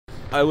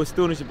We're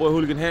still in, it's your boy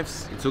Hooligan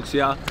Hefs. It took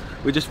here.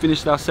 We just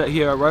finished our set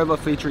here at Rover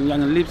featuring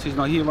Youngn Lipz. He's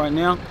not here right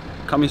now.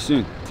 Coming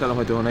soon. Tell him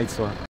we're doing 8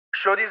 side.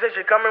 Shorty said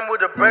she coming with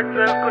her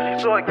brethren, cause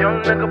she saw a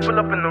young nigga pull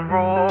up in the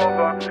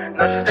Rover.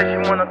 Now she said she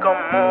wanna come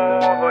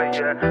over,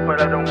 yeah, but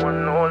I don't want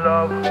no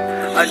love.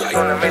 I just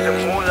wanna make the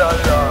moolah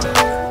la,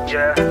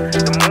 yeah,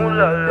 the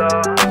moolah la.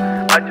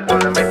 I just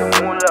wanna make the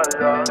moolah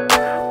la.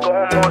 Go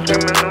home all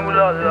screaming ooh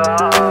la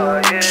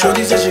la, yeah.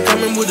 Shorty said she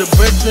coming with her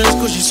brethren,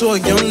 cause she saw a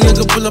young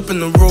nigga pull up in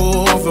the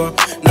Rover.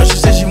 Now she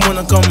said she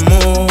wanna come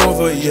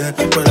over, yeah,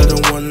 but I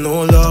don't want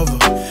no love.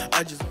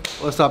 I just.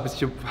 What's up,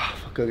 it's your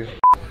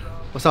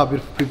What's up,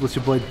 beautiful people? It's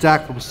your boy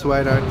Dak from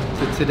Sueno.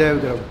 So today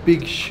we've got a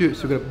big shoot.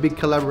 So we've got a big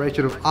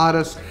collaboration of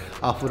artists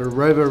for the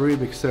Rover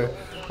remix. So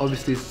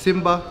obviously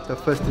Simba that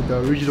first did the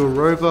original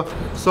Rover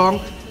song,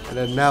 and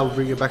then now we're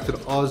bringing it back to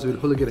the Oz with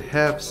Hooligan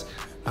Hefs,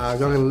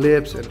 Youngn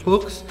Lipz and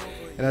Hooks.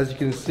 And as you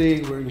can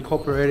see, we're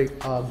incorporating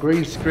our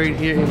green screen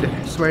here in the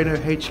Sueno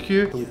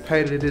HQ. We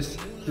painted this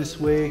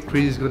way.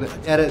 Kreezy's gonna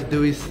edit,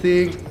 do his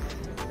thing,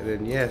 and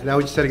then yeah, now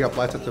we're just setting up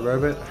lights at the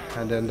robot.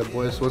 And then the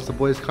boys, once the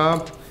boys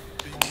come,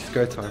 it's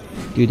go time.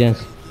 Do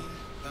dance.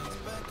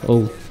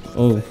 Oh,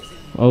 oh,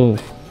 oh,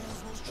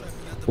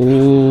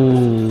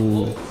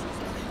 oh.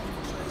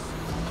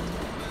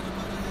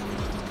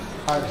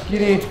 Alright,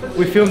 Skinny,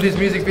 we filmed this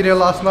music video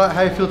last night.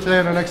 How you feel today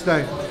and the next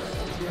day?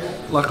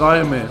 Like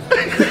Iron Man.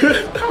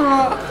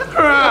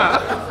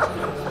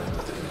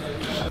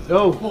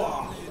 Yo.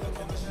 Oh,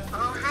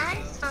 hi.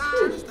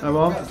 Hey,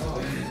 Mom.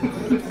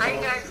 How you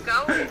guys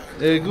going?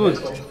 Yeah, good.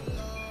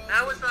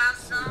 That was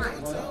last night.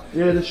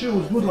 Yeah, the shoe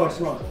was good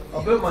last night.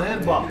 I burnt my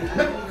hand back.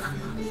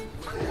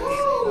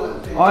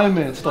 Iron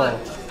Man style.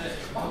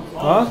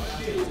 Huh?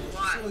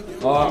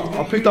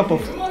 I picked up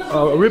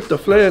I ripped the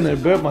flare and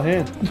it burnt my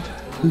hand.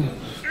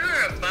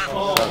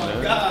 Oh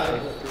my God.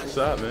 What's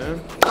up,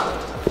 man?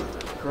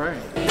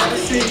 Great.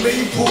 See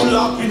me pull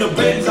up in the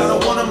Benz. I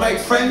don't wanna make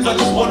friends, I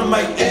just wanna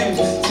make M's.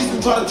 She's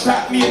been trying to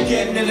trap me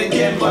again and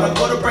again, but I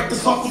gotta break the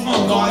sock with my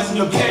guys in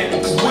the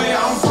pen. Cause where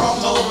I'm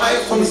from, no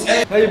mate from this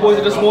end. Hey, you boys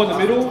are just more in the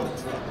middle.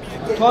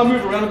 Try and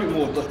move around a bit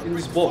more, like in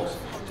this box.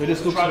 So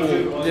this looks more.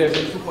 Yeah, so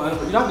just look like, you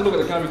don't have to look at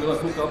the camera to like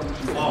hook up.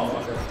 Oh,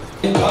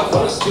 okay. But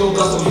I still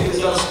got some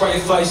niggas gotta spray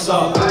face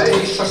up.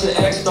 Please trust the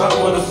ex, don't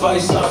wanna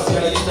face up.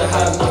 Yeah, I used to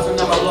have nothing,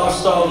 now my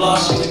lifestyle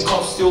lost. The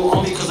cops still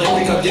on me cause they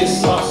think I did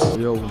sus.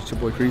 Yo, it's your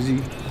boy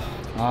Kreezy.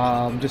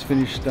 Just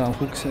finished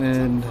Hooks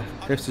and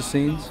Hefs'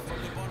 scenes.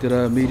 Did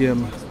a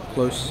medium,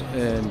 close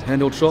and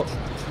handheld shot.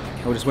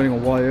 We're just waiting on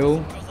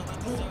YL.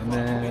 And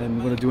then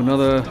we're gonna do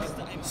another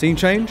scene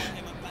change.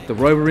 The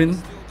Rover in,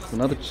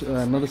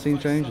 another scene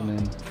change, and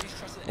then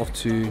off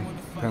to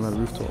Paramount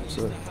Rooftop.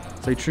 So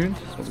stay tuned,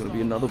 this one's gonna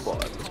be another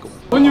vibe. Let's go.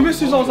 When you missed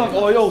this, I was like,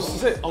 oh yo,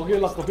 sit. I'll get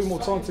like a bit more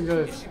time to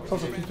go. Sounds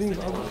like a few things.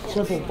 I'm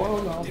going for a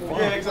bar now.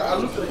 Yeah, exactly. I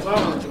looked at the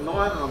time, like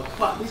 9, and I'm like,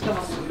 fuck, these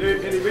guys are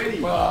nearly ready.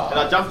 And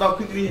I jumped up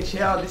quickly and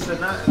showered, this and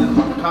that, and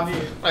then I come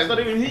here. Like, it's not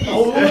even here.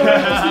 Oh,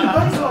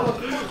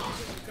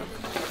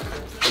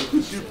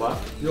 Good shoot, bud.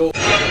 Yo. In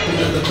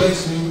the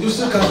basement, used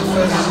to couple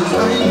faces, I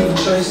ain't even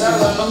traces.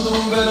 I'm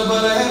doing better,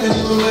 but I haven't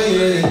even made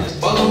it.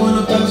 Following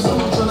the past, I'm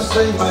trying to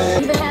stay my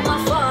head. Even had my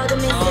father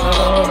missing,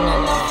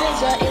 and no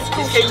figure is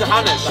cool. It's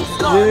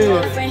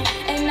 800.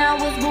 And I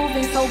was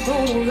moving so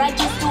brutal, like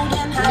just do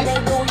them how they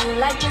do you,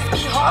 like just be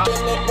hard and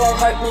it won't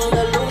hurt me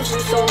to lose you.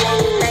 So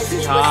many nights we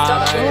were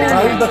stuck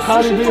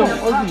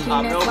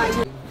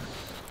in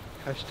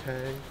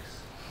Hashtags.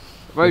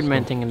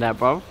 Roadman thing in that,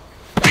 bro.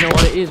 You know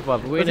what it is, bro.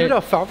 We're Is it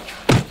a fun?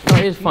 No,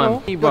 it is fun. No,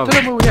 tell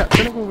them where we at.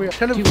 Tell them where we at.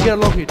 Tell them to get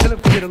along here. Tell them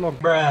to get along.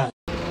 Bruh.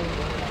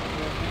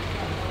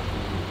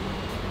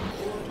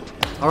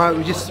 Alright,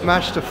 we just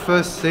smashed the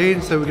first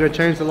scene, so we're going to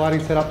change the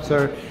lighting setup.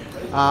 So,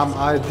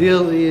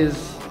 ideal is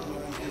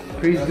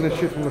Kreezy's going to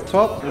shoot from the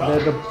top, and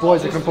then the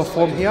boys are going to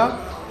perform here.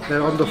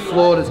 Then on the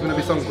floor, there's going to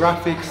be some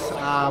graphics.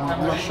 I'm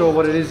not sure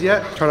what it is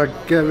yet. Trying to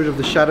get rid of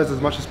the shadows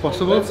as much as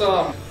possible.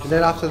 And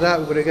then after that,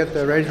 we're going to get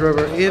the Range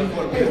Rover in,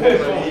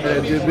 and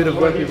then do a bit of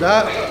work with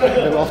that, and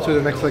then off to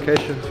the next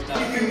location.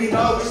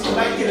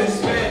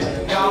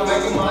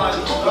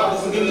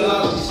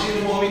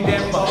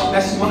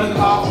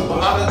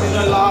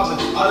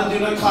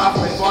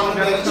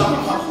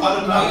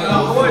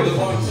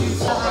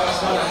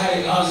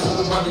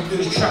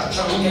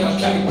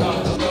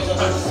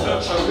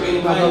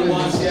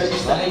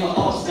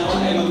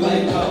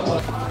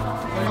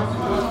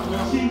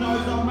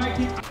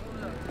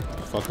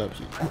 Fuck up,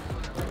 you.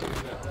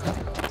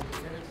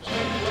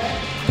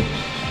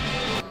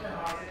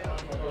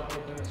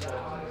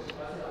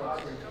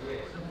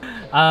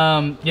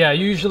 Yeah,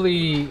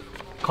 usually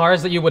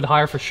cars that you would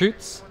hire for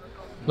shoots,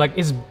 like,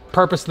 is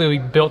purposely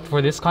built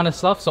for this kind of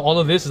stuff. So all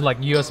of this is like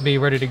USB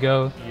ready to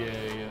go.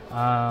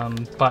 Yeah.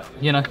 But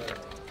you know,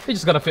 you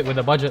just gotta fit with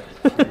the budget.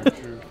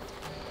 True.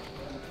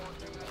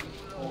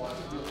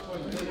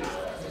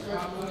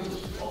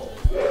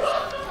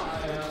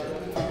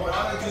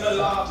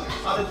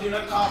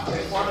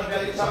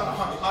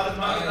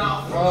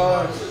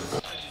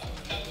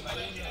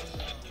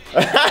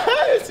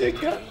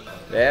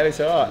 Yeah, it's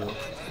alright.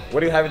 What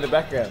do you have in the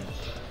background?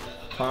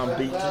 Palm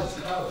beaches.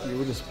 Yeah,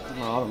 we just, I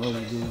don't know,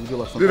 we do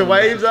like something. Do the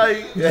waves,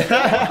 eh?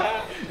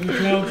 Yeah. In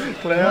the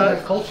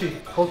clouds.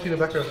 Colchi in the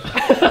background.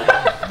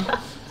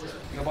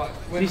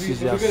 This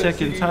is our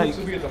second take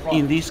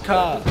in this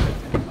car.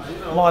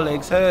 My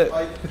legs hurt.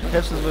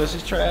 Hefs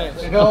versus trash.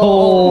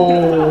 Oh!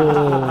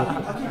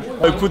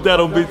 I put that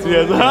on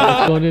BTS.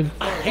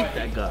 I hate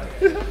that guy.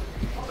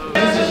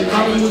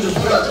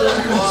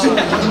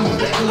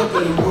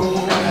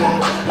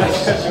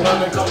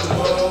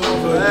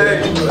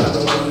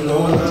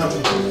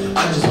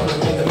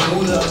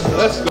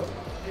 Let's go.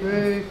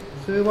 3,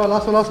 2, 1.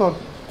 Last one.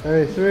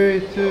 Hey, 3,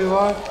 2,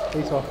 1.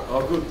 Ease off.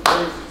 Oh, good.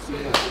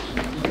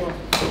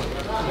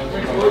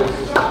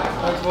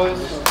 Thanks, boys.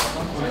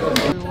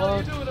 3, 2,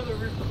 1.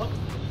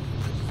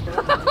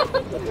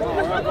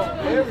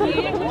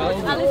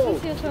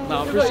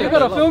 You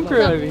got a film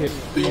crew over here.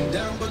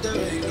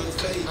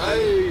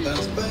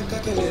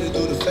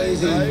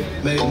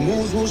 Made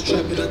moves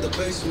trapping at the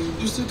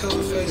basement. Used to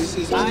cover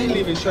faces. I ain't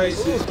leaving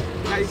traces.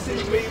 I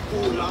see me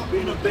pull up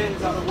in a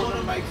Benz. I don't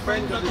wanna make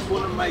friends, I just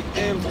wanna make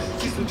M's.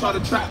 System try to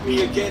trap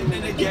me again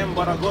and again,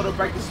 but I gotta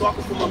break the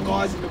cycle for my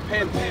guys in the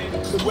pen.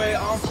 So where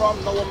I'm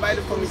from, no one made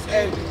it from this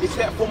end,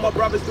 except for my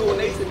brothers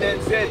doing East and then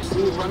Z.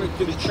 Still running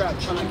through the trap,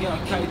 trying to get a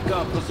cake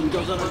up. Got some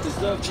girls I don't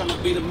deserve, trying to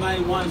be the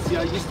main ones.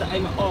 Yeah, I used to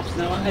aim at ops,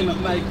 now I aim at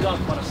makeup,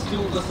 but I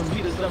still got some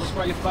heaters that'll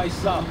spray your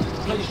face up.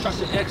 Please trust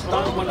your ex,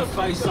 don't wanna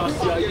face us.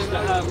 Yeah, I used to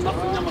have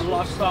nothing, now my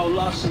lifestyle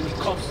lush, and the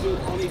cops still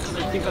on me because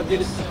they think I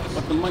did it,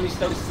 but the money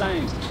stay the same.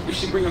 If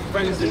she bringing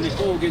friends and they're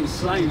all getting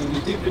slain, and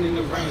we're dipping in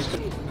the range.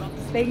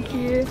 Thank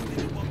you.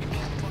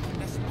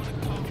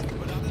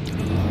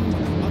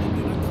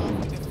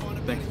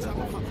 Thank you.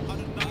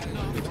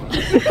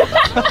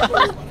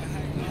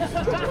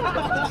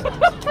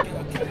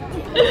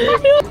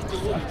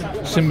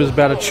 Simba's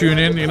about to tune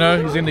in, you know,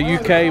 he's in the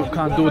UK, we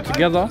can't do it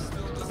together,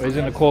 but he's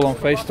in the call on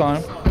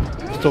FaceTime.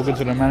 He's talking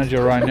to the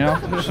manager right now.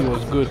 She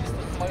was good.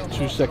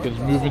 2 seconds,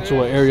 move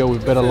into an area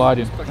with better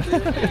lighting.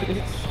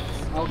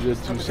 Good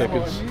 2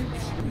 seconds.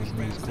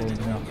 He's calling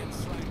now.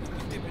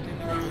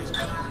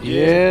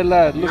 Yeah,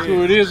 lad, look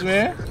who it is,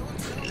 man.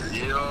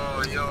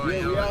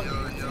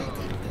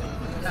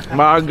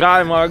 My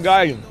guy.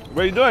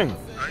 What are you doing?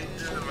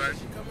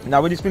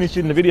 Now we just finished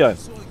shooting the video. Yeah,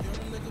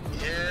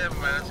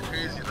 man,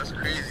 that's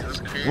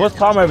crazy. What's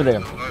time over there?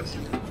 What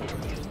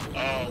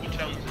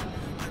time?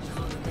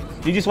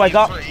 Did you just wake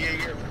up?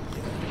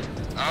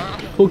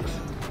 Hooks.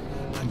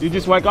 Did you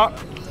just wake up?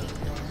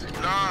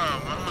 Nah,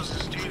 man, I'm in the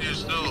studio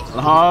still.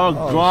 Oh,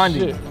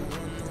 grinding. Shit.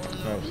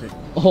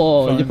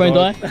 Oh, your phone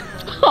died?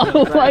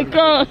 Oh my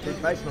god!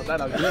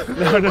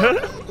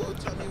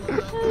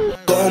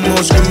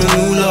 Almost screaming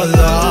ooh la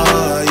la,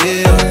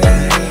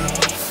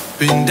 yeah.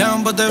 Been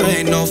down, but there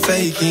ain't no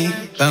faking.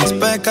 Bounce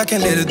back, I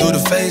can't let it do the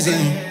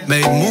phasing.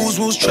 Made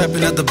moves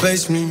trapping at the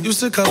basement. Used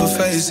to cover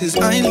faces,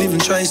 I ain't leaving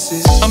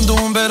traces. I'm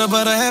doing better,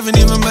 but I haven't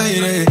even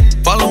made it.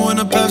 Following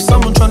the path,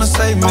 someone trying to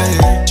save me.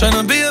 Trying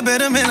to be a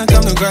better man, like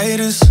I'm the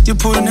greatest. You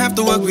putting half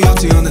the work, we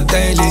OT on the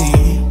daily.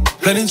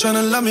 Plenty trying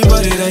to love me,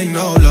 but it ain't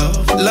no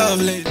love.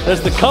 Lovely.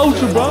 That's the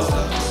culture, bro.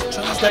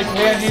 Shake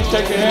your hand, you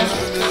shake your hand.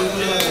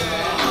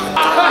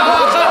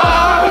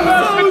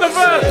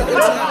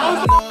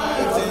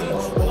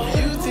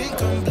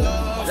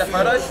 Is that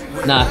photos?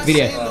 Nah,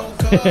 video.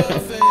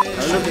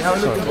 How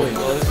look?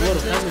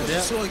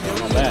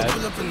 Not bad.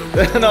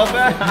 Not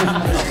bad.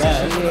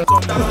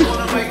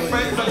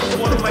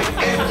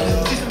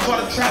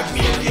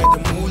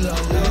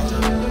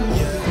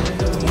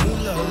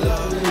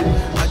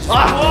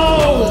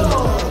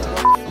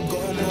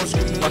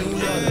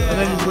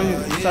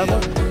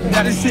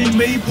 Gotta see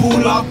me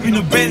pull up in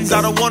a Benz.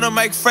 I don't wanna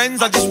make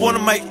friends, I just wanna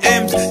make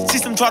M's.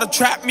 System try to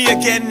trap me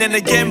again and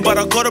again, but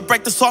I gotta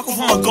break the cycle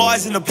for my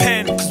guys in the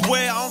pen. Cause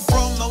where I'm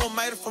from, no one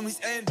made it from this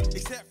end,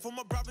 except for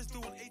my brothers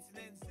doing